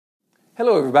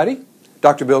Hello everybody,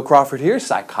 Dr. Bill Crawford here,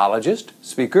 psychologist,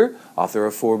 speaker, author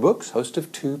of 4 books, host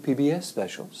of 2 PBS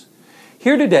specials.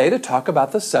 Here today to talk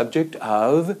about the subject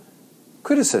of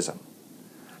criticism.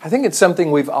 I think it's something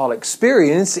we've all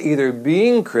experienced, either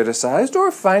being criticized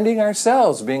or finding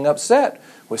ourselves being upset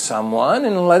with someone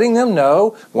and letting them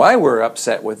know why we're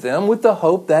upset with them with the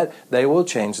hope that they will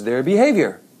change their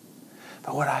behavior.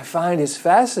 But what I find is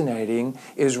fascinating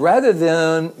is rather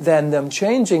than them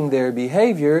changing their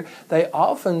behavior, they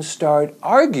often start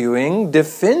arguing,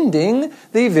 defending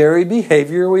the very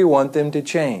behavior we want them to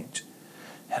change.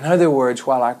 In other words,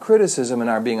 while our criticism and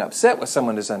our being upset with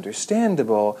someone is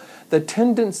understandable, the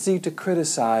tendency to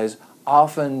criticize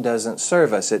often doesn't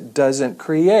serve us. It doesn't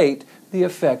create the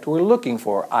effect we're looking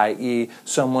for, i.e.,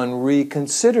 someone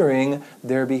reconsidering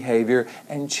their behavior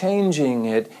and changing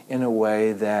it in a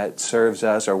way that serves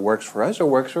us or works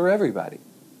for everybody.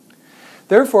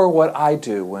 Therefore, what I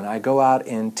do when I go out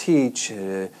and teach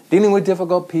dealing with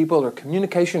difficult people or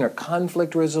communication or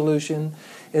conflict resolution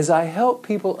is I help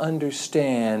people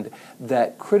understand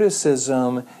that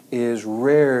criticism is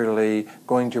rarely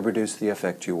going to produce the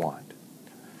effect you want.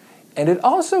 And it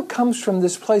also comes from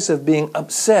this place of being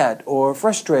upset or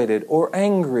frustrated or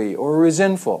angry or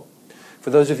resentful. For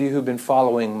those of you who've been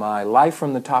following my Life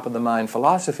from the Top of the Mind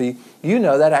philosophy, you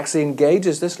know that actually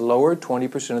engages this lower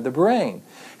 20% of the brain.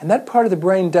 And that part of the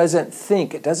brain doesn't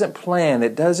think, it doesn't plan,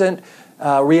 it doesn't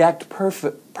react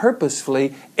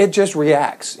purposefully, it just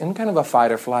reacts in kind of a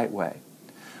fight or flight way.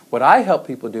 What I help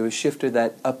people do is shift to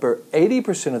that upper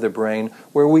 80% of the brain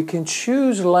where we can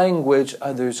choose language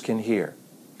others can hear.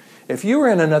 If you were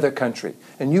in another country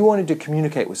and you wanted to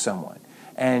communicate with someone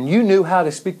and you knew how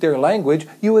to speak their language,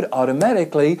 you would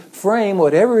automatically frame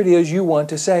whatever it is you want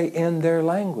to say in their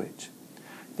language.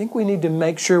 I think we need to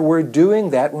make sure we're doing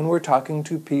that when we're talking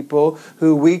to people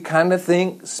who we kind of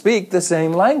think speak the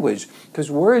same language, because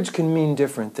words can mean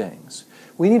different things.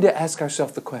 We need to ask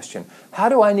ourselves the question, how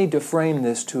do I need to frame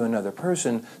this to another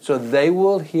person so they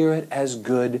will hear it as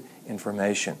good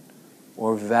information,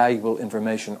 or valuable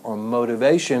information, or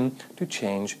motivation to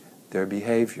change their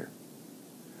behavior?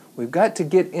 We've got to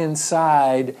get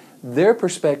inside their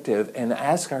perspective and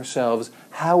ask ourselves,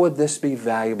 how would this be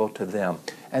valuable to them?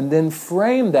 And then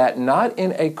frame that not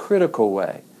in a critical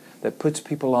way that puts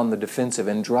people on the defensive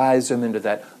and drives them into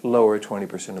that lower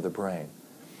 20% of the brain,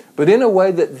 but in a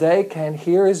way that they can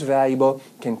hear as valuable,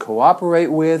 can cooperate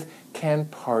with, can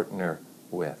partner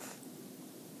with.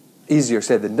 Easier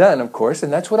said than done, of course,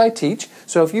 and that's what I teach.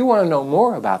 So if you want to know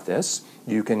more about this,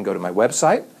 you can go to my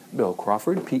website,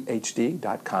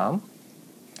 billcrawfordphd.com.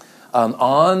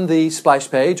 On the splash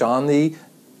page, on the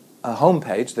home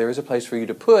page, there is a place for you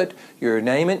to put your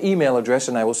name and email address,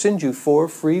 and I will send you 4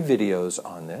 free videos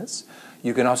on this.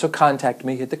 You can also contact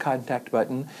me, hit the contact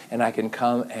button, and I can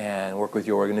come and work with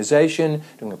your organization,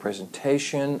 doing a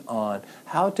presentation on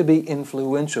how to be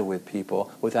influential with people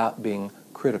without being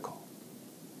critical.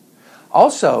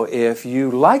 Also, if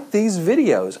you like these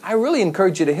videos, I really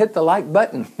encourage you to hit the like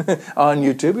button on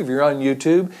YouTube. If you're on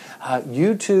YouTube,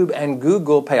 YouTube and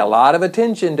Google pay a lot of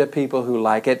attention to people who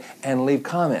like it and leave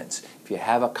comments. If you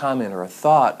have a comment or a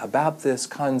thought about this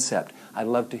concept, I'd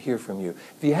love to hear from you.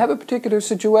 If you have a particular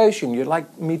situation you'd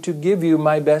like me to give you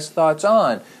my best thoughts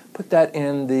on, put that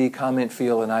in the comment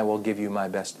field and I will give you my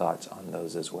best thoughts on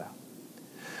those as well.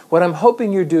 What I'm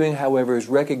hoping you're doing, however, is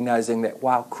recognizing that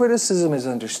while criticism is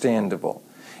understandable,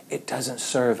 it doesn't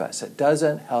serve us. It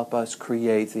doesn't help us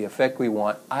create the effect we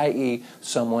want, i.e.,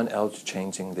 someone else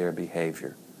changing their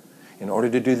behavior. In order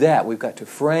to do that, we've got to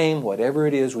frame whatever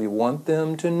it is we want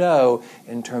them to know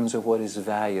in terms of what is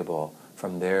valuable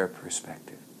from their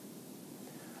perspective.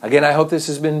 Again, I hope this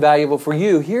has been valuable for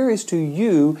you. Here is to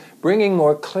you bringing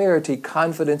more clarity,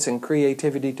 confidence, and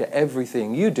creativity to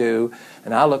everything you do,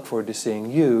 and I look forward to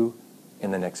seeing you in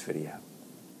the next video.